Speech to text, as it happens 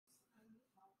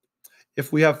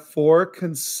If we have four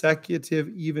consecutive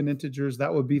even integers,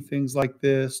 that would be things like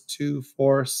this: 2,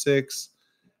 4, 6,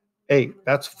 8.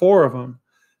 That's four of them.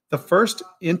 The first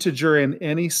integer in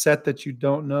any set that you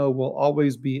don't know will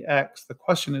always be x. The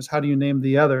question is, how do you name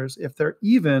the others? If they're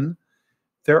even,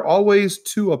 they're always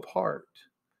two apart.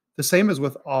 The same as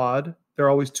with odd, they're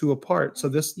always two apart. So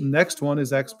this next one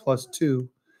is x plus 2.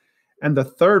 And the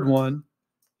third one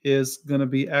is going to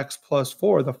be x plus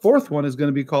 4. The fourth one is going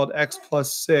to be called x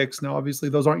plus 6. Now, obviously,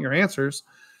 those aren't your answers.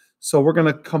 So we're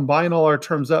going to combine all our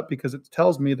terms up because it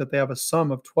tells me that they have a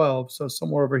sum of 12. So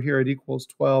somewhere over here it equals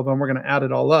 12, and we're going to add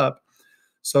it all up.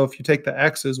 So if you take the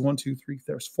x's, 1, 2, 3,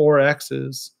 there's 4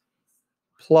 x's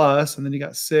plus, and then you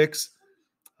got 6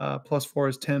 plus 4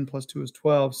 is 10, plus 2 is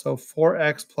 12. So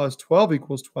 4x plus 12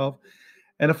 equals 12.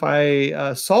 And if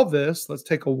I solve this, let's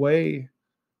take away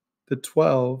the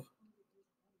 12.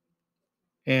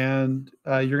 And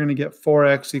you're going to get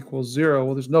 4x equals 0.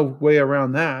 Well, there's no way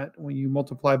around that. When you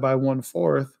multiply by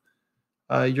 1/4,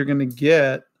 you're going to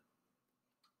get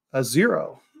a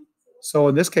 0. So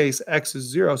in this case, x is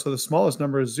 0. So the smallest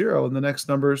number is 0. And the next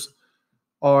numbers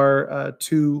are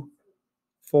 2,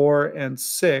 4, and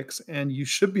 6. And you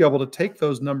should be able to take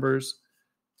those numbers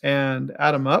and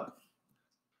add them up,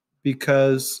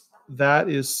 because that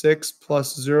is 6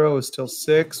 plus 0 is still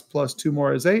 6, plus 2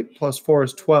 more is 8, plus 4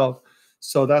 is 12.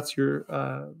 So that's your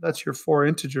four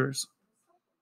integers.